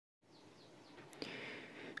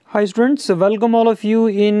Hi students, welcome all of you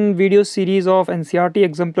in video series of NCERT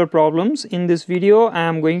exemplar problems. In this video, I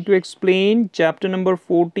am going to explain chapter number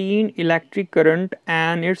 14, electric current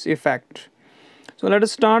and its effect. So let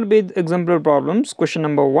us start with exemplar problems. Question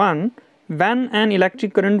number 1. When an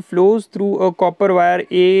electric current flows through a copper wire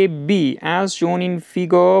AB as shown in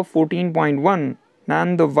figure 14.1,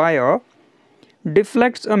 and the wire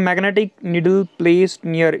deflects a magnetic needle placed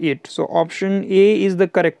near it. So option A is the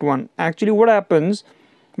correct one. Actually, what happens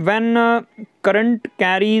when current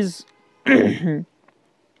carries when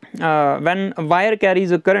a wire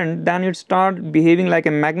carries a current, then it starts behaving like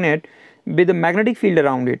a magnet with a magnetic field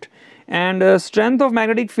around it, and strength of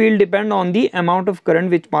magnetic field depend on the amount of current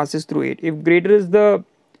which passes through it. If greater is the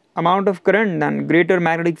amount of current, then greater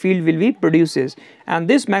magnetic field will be produces, and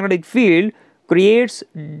this magnetic field creates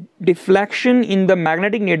deflection in the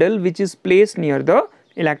magnetic needle which is placed near the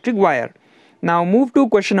electric wire. Now move to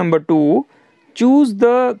question number 2. Choose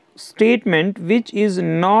the statement which is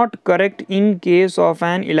not correct in case of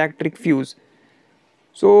an electric fuse.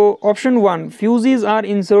 So option 1, fuses are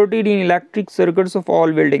inserted in electric circuits of all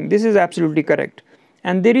buildings. This is absolutely correct.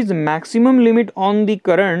 And there is a maximum limit on the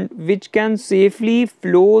current which can safely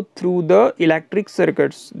flow through the electric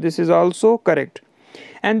circuits. This is also correct.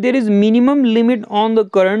 And there is minimum limit on the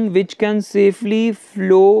current which can safely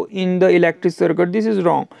flow in the electric circuit. This is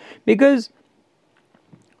wrong, because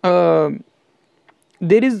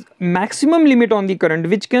there is maximum limit on the current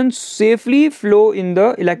which can safely flow in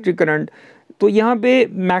the electric current. तो यहाँ पे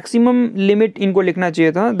maximum limit इनको लिखना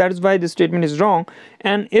चाहिए था. That is why this statement is wrong.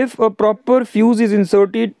 And if a proper fuse is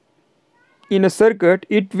inserted in a circuit,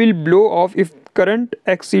 it will blow off if current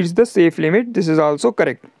exceeds the safe limit. This is also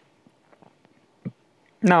correct.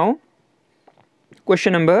 Now,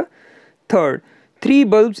 question number 3. 3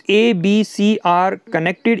 bulbs A, B, C are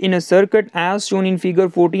connected in a circuit as shown in figure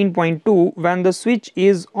 14.2. When the switch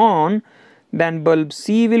is on, then bulb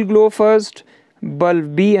C will glow first,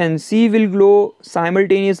 bulb B and C will glow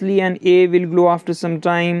simultaneously, and A will glow after some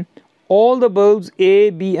time. All the bulbs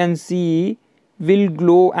A, B and C will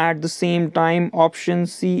glow at the same time. Option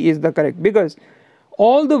C is the correct, because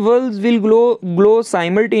all the bulbs will glow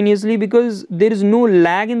simultaneously, because there is no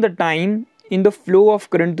lag in the time in the flow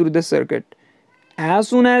of current through the circuit. As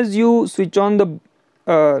soon as you switch on the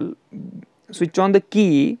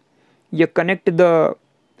key, you connect the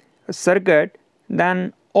circuit,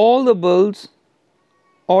 then all the bulbs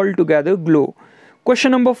all together glow.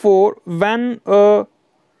 Question number 4. When a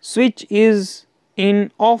switch is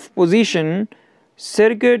in off position,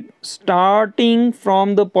 circuit starting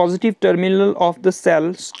from the positive terminal of the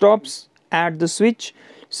cell stops at the switch.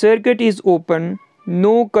 Circuit is open,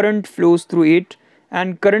 no current flows through it,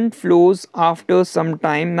 and current flows after some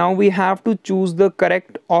time. Now we have to choose the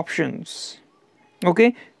correct options.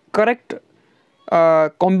 Okay, correct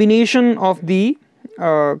combination of the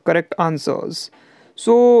correct answers.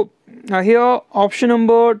 So here option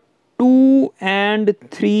number 2 and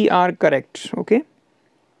 3 are correct. Okay,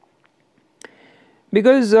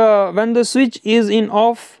 because when the switch is in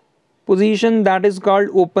off position, that is called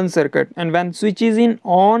open circuit, and when switch is in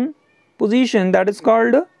on position, that is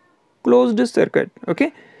called closed circuit.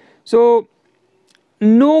 Okay, so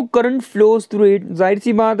no current flows through it. Zahir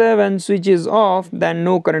si baat hai, when switch is off, then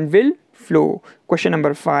no current will flow. Question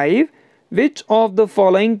number 5. Which of the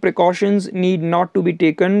following precautions need not to be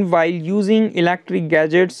taken while using electric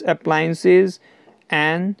gadgets, appliances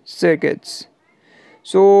and circuits?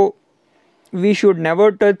 So we should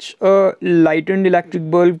never touch a lightened electric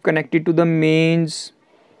bulb connected to the mains.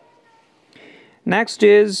 Next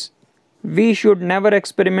is, we should never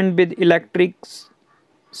experiment with electric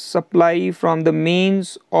supply from the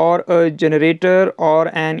mains or a generator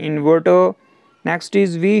or an inverter. Next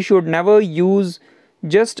is, we should never use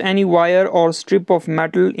just any wire or strip of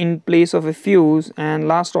metal in place of a fuse. And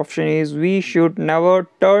last option is, we should never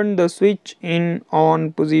turn the switch in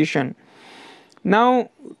on position.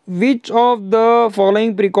 Now, which of the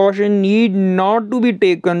following precaution need not to be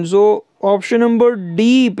taken? So option number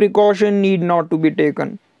D, precaution need not to be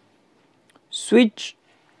taken. Switch,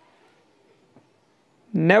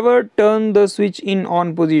 never turn the switch in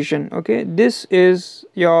on position. Okay, this is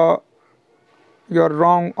your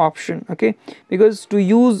wrong option. Okay, because to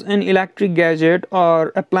use an electric gadget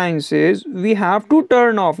or appliances, we have to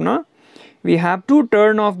turn off we have to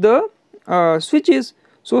turn off the switches.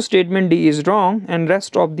 So statement D is wrong, and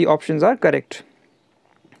rest of the options are correct.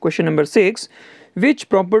 Question number 6. Which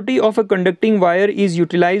property of a conducting wire is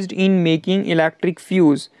utilized in making electric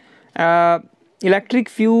fuse? Electric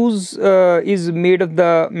fuse is made of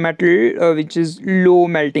the metal which is low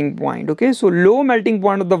melting point. Okay, so low melting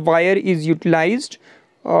point of the wire is utilized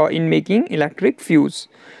in making electric fuse.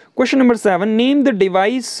 Question number 7. Name the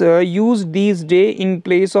device used these days in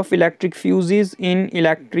place of electric fuses in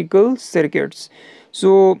electrical circuits.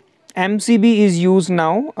 So MCB is used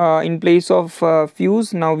now in place of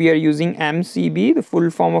fuse. Now we are using MCB. The full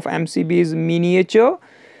form of MCB is miniature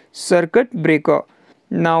circuit breaker.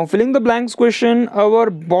 Now filling the blanks question, our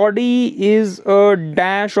body is a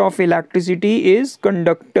dash of electricity, is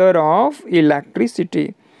conductor of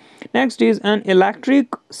electricity. Next is an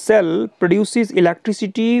electric cell produces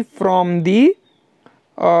electricity from the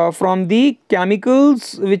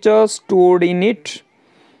chemicals which are stored in it.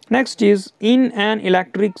 Next is in an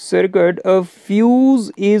electric circuit, a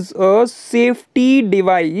fuse is a safety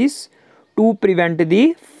device to prevent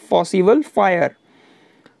the possible fire.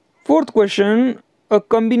 Fourth question, a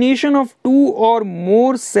combination of two or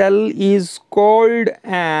more cell is called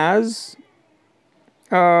as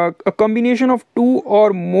a combination of two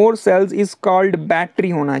or more cells is called battery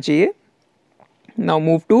hona chahiye. Now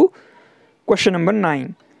move to question number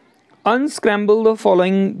 9. Unscramble the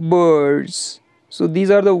following words. So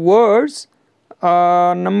these are the words.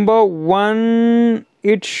 Number 1,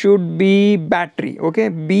 it should be battery, okay,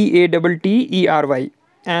 BATTERY,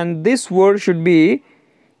 and this word should be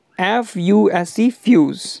FUSE,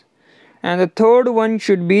 fuse, and the third one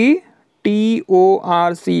should be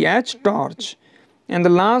TORCH, torch, and the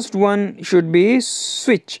last one should be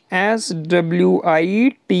switch, SWITCH.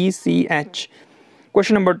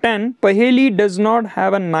 Question number 10. Paheli does not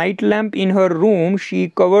have a night lamp in her room. She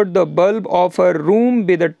covered the bulb of her room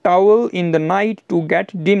with a towel in the night to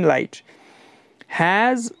get dim light.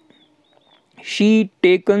 Has she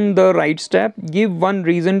taken the right step? Give one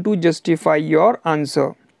reason to justify your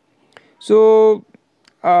answer. So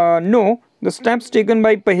no, the steps taken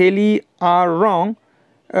by Paheli are wrong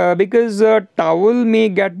because a towel may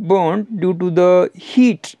get burnt due to the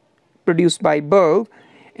heat produced by bulb,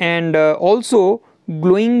 and also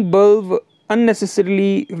glowing bulb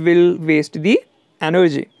unnecessarily will waste the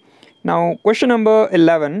energy. Now question number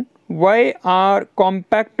 11. Why are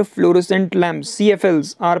compact fluorescent lamps,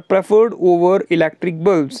 CFLs, are preferred over electric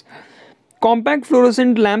bulbs? Compact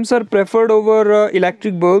fluorescent lamps are preferred over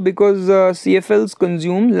electric bulb because CFLs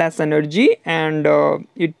consume less energy and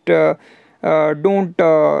it don't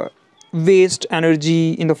waste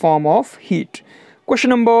energy in the form of heat. Question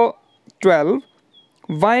number 12.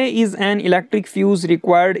 Why is an electric fuse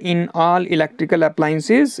required in all electrical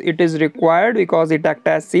appliances? It is required because it acts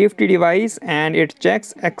as safety device and it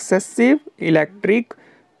checks excessive electric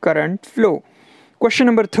current flow. Question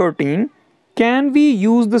number 13. Can we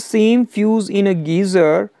use the same fuse in a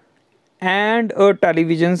geyser and a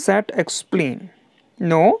television set? Explain.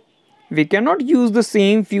 No, we cannot use the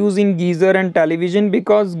same fuse in geyser and television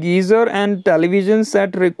because geyser and television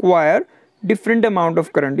set require different amount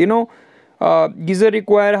of current. Geyser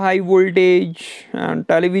require high voltage and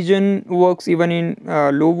television works even in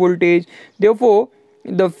low voltage. Therefore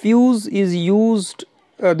the fuse is used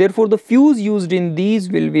the fuse used in these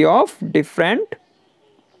will be of different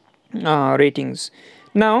ratings.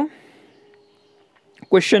 Now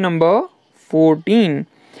question number 14.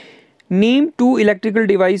 Name two electrical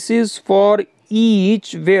devices for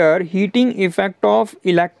each where heating effect of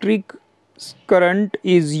electric current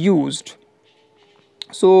is used.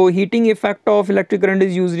 So heating effect of electric current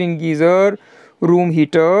is used in geyser, room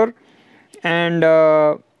heater, and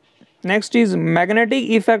next is magnetic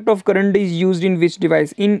effect of current is used in which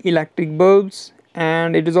device? In electric bulbs,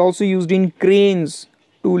 and it is also used in cranes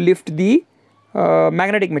to lift the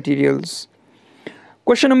magnetic materials.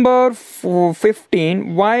 Question number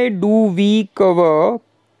 15. Why do we cover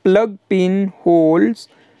plug pin holes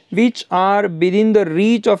which are within the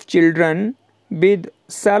reach of children with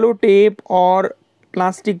sellotape or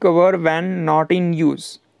plastic cover when not in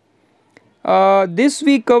use? This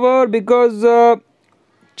we cover because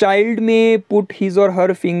child may put his or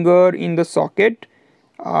her finger in the socket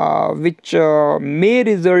which may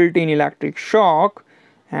result in electric shock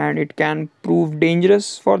and it can prove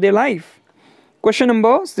dangerous for their life. Question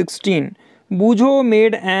number 16. Bujo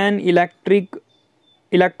made an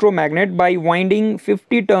electromagnet by winding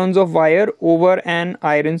 50 turns of wire over an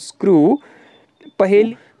iron screw.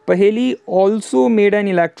 Paheli also made an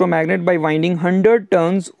electromagnet by winding 100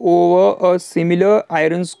 turns over a similar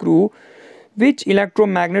iron screw. Which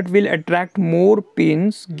electromagnet will attract more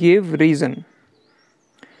pins? Give reason.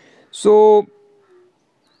 So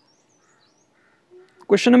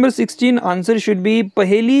question number 16 answer should be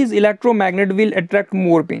Paheli's electromagnet will attract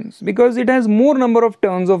more pins because it has more number of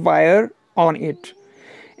turns of wire on it,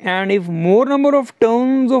 and if more number of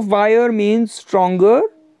turns of wire means stronger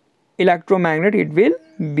electromagnet it will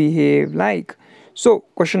behave like. So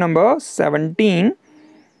question number 17.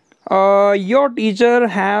 Your teacher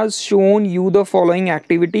has shown you the following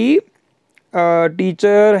activity.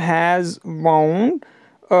 Teacher has wound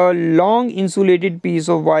a long insulated piece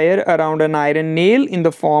of wire around an iron nail in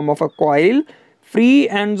the form of a coil. Free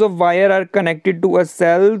ends of wire are connected to a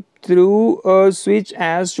cell through a switch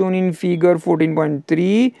as shown in figure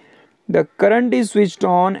 14.3. The current is switched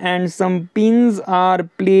on and some pins are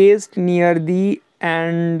placed near the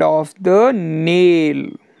end of the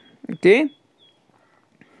nail. Okay.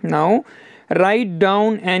 Now write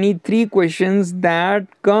down any 3 questions that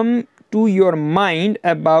come to your mind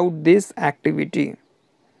about this activity.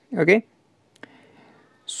 Okay.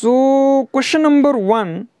 So question number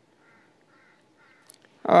 1,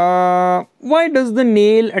 why does the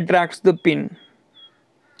nail attracts the pin?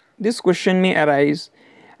 This question may arise.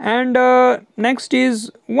 And next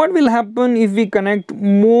is, what will happen if we connect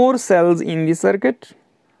more cells in the circuit?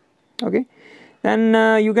 Okay. Then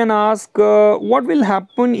you can ask, what will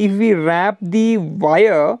happen if we wrap the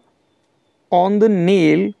wire on the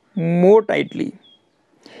nail more tightly?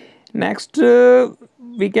 Next,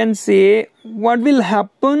 we can say, what will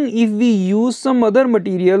happen if we use some other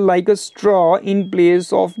material like a straw in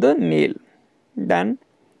place of the nail? Then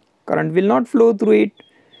current will not flow through it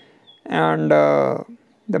and the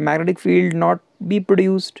magnetic field not be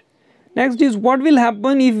produced. Next is, what will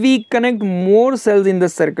happen if we connect more cells in the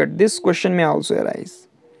circuit? This question may also arise.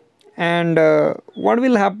 And what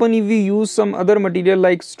will happen if we use some other material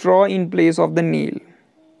like straw in place of the nail?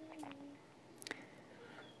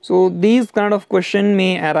 So these kind of question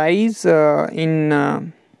may arise in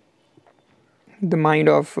the mind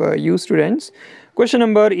of you students. Question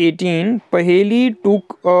number 18. Paheli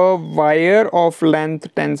took a wire of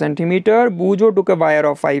length 10 cm. Bujo took a wire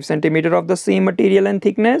of 5 cm of the same material and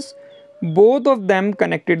thickness. Both of them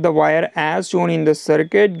connected the wire as shown in the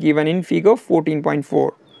circuit given in figure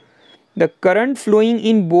 14.4. The current flowing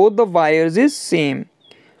in both the wires is same.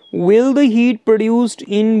 Will the heat produced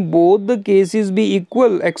in both the cases be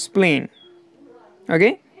equal? Explain.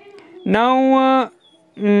 Okay. Now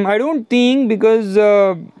I don't think, because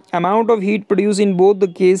amount of heat produced in both the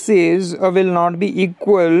cases will not be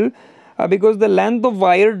equal, because the length of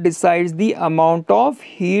wire decides the amount of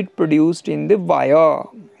heat produced in the wire.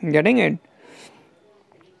 Getting it?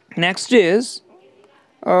 Next is,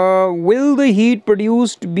 will the heat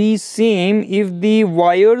produced be same if the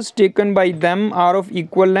wires taken by them are of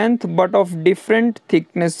equal length but of different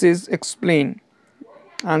thicknesses? Explain.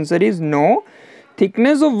 Answer is no.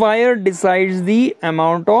 Thickness of wire decides the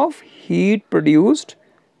amount of heat produced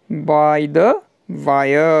by the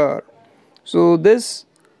wire. So this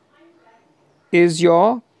is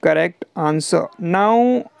your correct answer.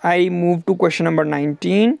 Now I move to question number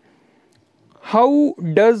 19. How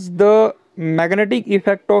does the magnetic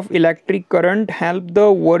effect of electric current help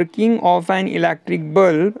the working of an electric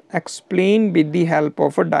bulb? Explain with the help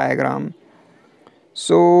of a diagram.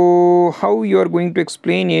 So how you are going to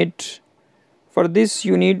explain it? For this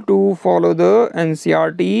you need to follow the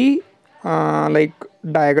NCERT like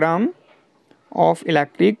diagram of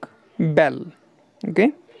electric bell.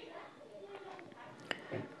 Okay.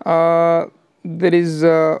 There is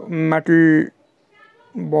a metal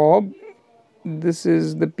bob. This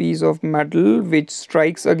is the piece of metal which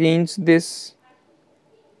strikes against this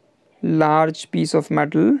large piece of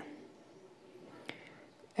metal,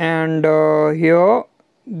 and here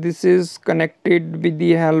this is connected with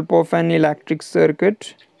the help of an electric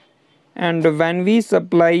circuit, and when we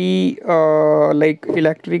supply like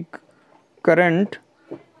electric current,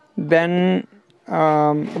 then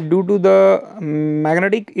due to the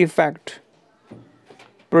magnetic effect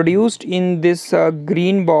produced in this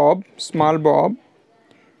green bob, small bob,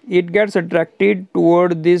 it gets attracted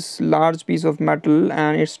toward this large piece of metal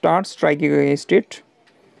and it starts striking against it.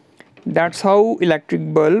 That's how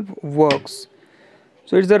electric bulb works.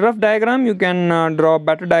 So it's a rough diagram. You can draw a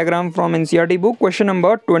better diagram from NCERT book. Question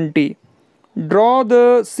number 20. Draw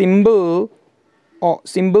the symbols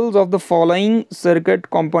of the following circuit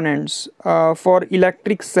components. For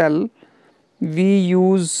electric cell, we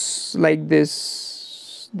use like this.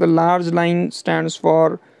 The large line stands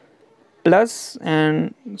for plus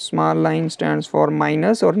and small line stands for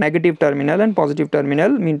minus or negative terminal and positive terminal,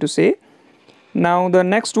 mean to say. Now the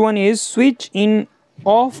next one is switch in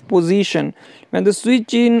off position. When the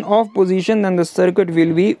switch in off position, then the circuit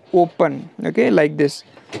will be open. Okay, like this.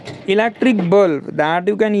 Electric bulb, that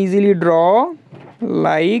you can easily draw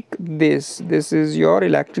like this. This is your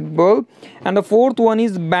electric bulb. And the fourth one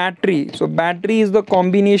is battery. So battery is the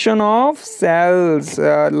combination of cells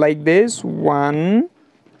like this one.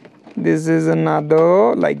 This is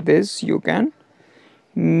another, like this. You can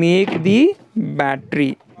make the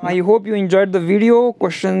battery. I hope you enjoyed the video.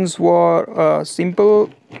 Questions were simple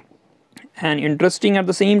and interesting at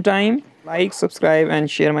the same time. Like, subscribe and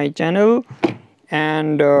share my channel,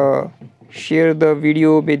 and share the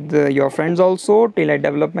video with your friends also till I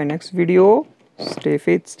develop my next video. Stay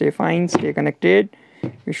fit, stay fine, stay connected.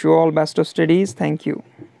 Wish you all best of studies. Thank you.